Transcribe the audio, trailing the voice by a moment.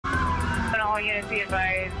all units be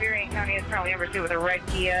advised, Berrien County is currently in pursuit with a red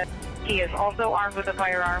Kia. He is also armed with a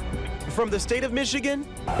firearm. From the state of Michigan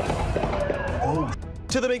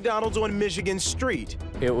to the McDonald's on Michigan Street.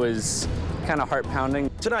 It was kind of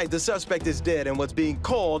heart-pounding. Tonight, the suspect is dead in what's being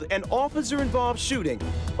called an officer-involved shooting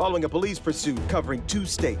following a police pursuit covering 2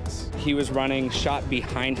 states. He was running, shot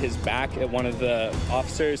behind his back at one of the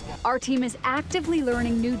officers. Our team is actively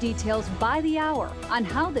learning new details by the hour on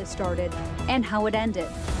how this started and how it ended.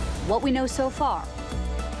 What we know so far.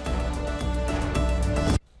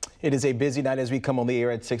 It is a busy night as we come on the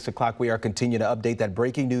air at 6 o'clock. We are continuing to update that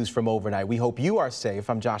breaking news from overnight. We hope you are safe.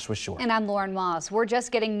 I'm Joshua Short. And I'm Lauren Moss. We're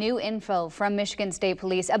just getting new info from Michigan State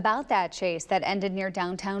Police about that chase that ended near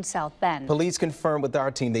downtown South Bend. Police confirmed with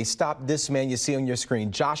our team they stopped this man you see on your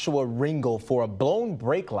screen, Joshua Ringel, for a blown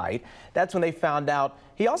brake light. That's when they found out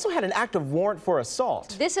he also had an active warrant for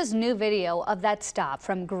assault. This is new video of that stop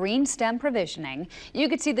from Green Stem Provisioning. You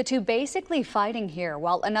could see the two basically fighting here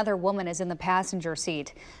while another woman is in the passenger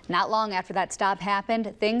seat. Not long after that stop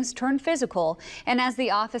happened, things turned physical, and as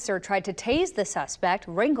the officer tried to tase the suspect,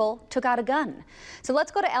 Ringel took out a gun. So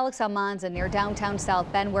let's go to Alex Almanza near downtown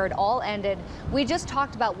South Bend where it all ended. We just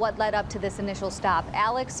talked about what led up to this initial stop.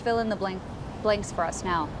 Alex, fill in the blanks for us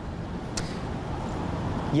now.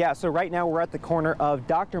 Yeah, so right now we're at the corner of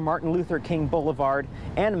Dr. Martin Luther King Boulevard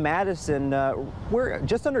and Madison. We're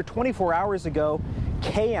just under 24 hours ago,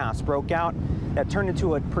 chaos broke out that turned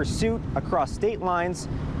into a pursuit across state lines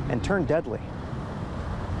and turned deadly.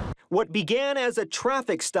 What began as a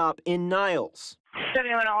traffic stop in Niles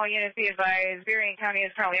 71 all units be advised, Berrien County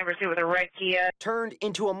is currently in pursuit with a red Kia. turned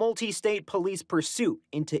into a multi-state police pursuit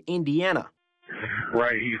into Indiana.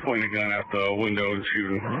 Right, he's pointing a gun out the window and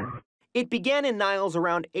shooting. It began in Niles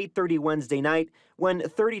around 8:30 Wednesday night when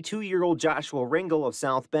 32-year-old Joshua Ringel of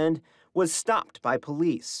South Bend was stopped by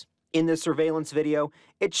police. In the surveillance video,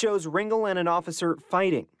 it shows Ringel and an officer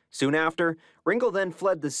fighting. Soon after, Ringel then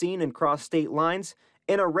fled the scene and crossed state lines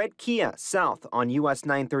in a red Kia south on US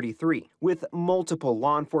 933, with multiple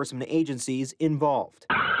law enforcement agencies involved.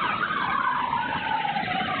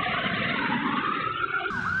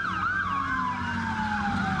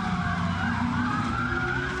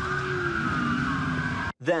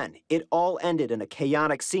 Then, it all ended in a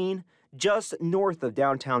chaotic scene just north of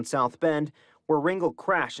downtown South Bend, where Ringel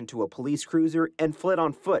crashed into a police cruiser and fled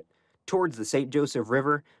on foot towards the St. Joseph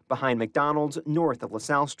River behind McDonald's north of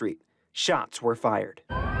LaSalle Street. Shots were fired.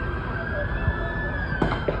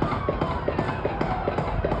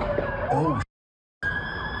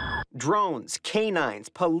 Drones, canines,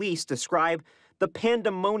 police describe the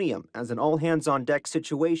pandemonium as an all-hands-on-deck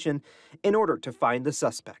situation in order to find the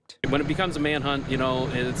suspect. When it becomes a manhunt,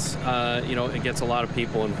 it's, it gets a lot of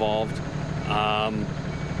people involved. And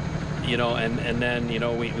then,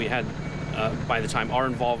 we had, by the time our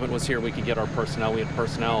involvement was here, we could get our personnel. We had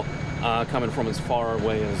personnel coming from as far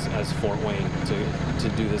away as Fort Wayne to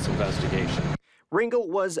do this investigation. Ringel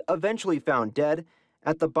was eventually found dead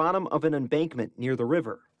at the bottom of an embankment near the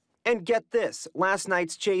river. And get this, last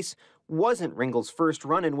night's chase wasn't Ringel's first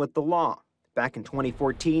run-in with the law. Back in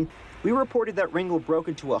 2014, we reported that Ringel broke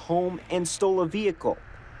into a home and stole a vehicle.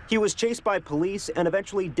 He was chased by police and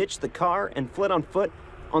eventually ditched the car and fled on foot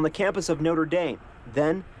on the campus of Notre Dame.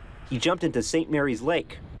 Then, he jumped into St. Mary's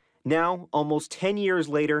Lake. Now, almost 10 years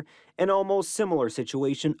later, an almost similar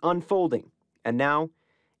situation unfolding, and now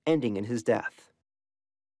ending in his death.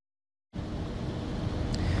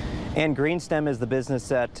 And Green Stem is the business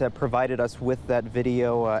that provided us with that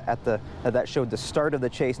video that showed the start of the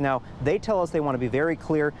chase. Now, they tell us they want to be very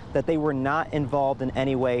clear that they were not involved in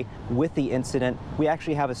any way with the incident. We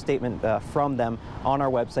actually have a statement from them on our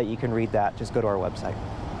website. You can read that. Just go to our website.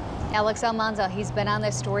 Alex Almanza, he's been on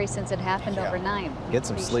this story since it happened overnight. Get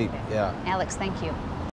some sleep. Yeah. Alex, thank you.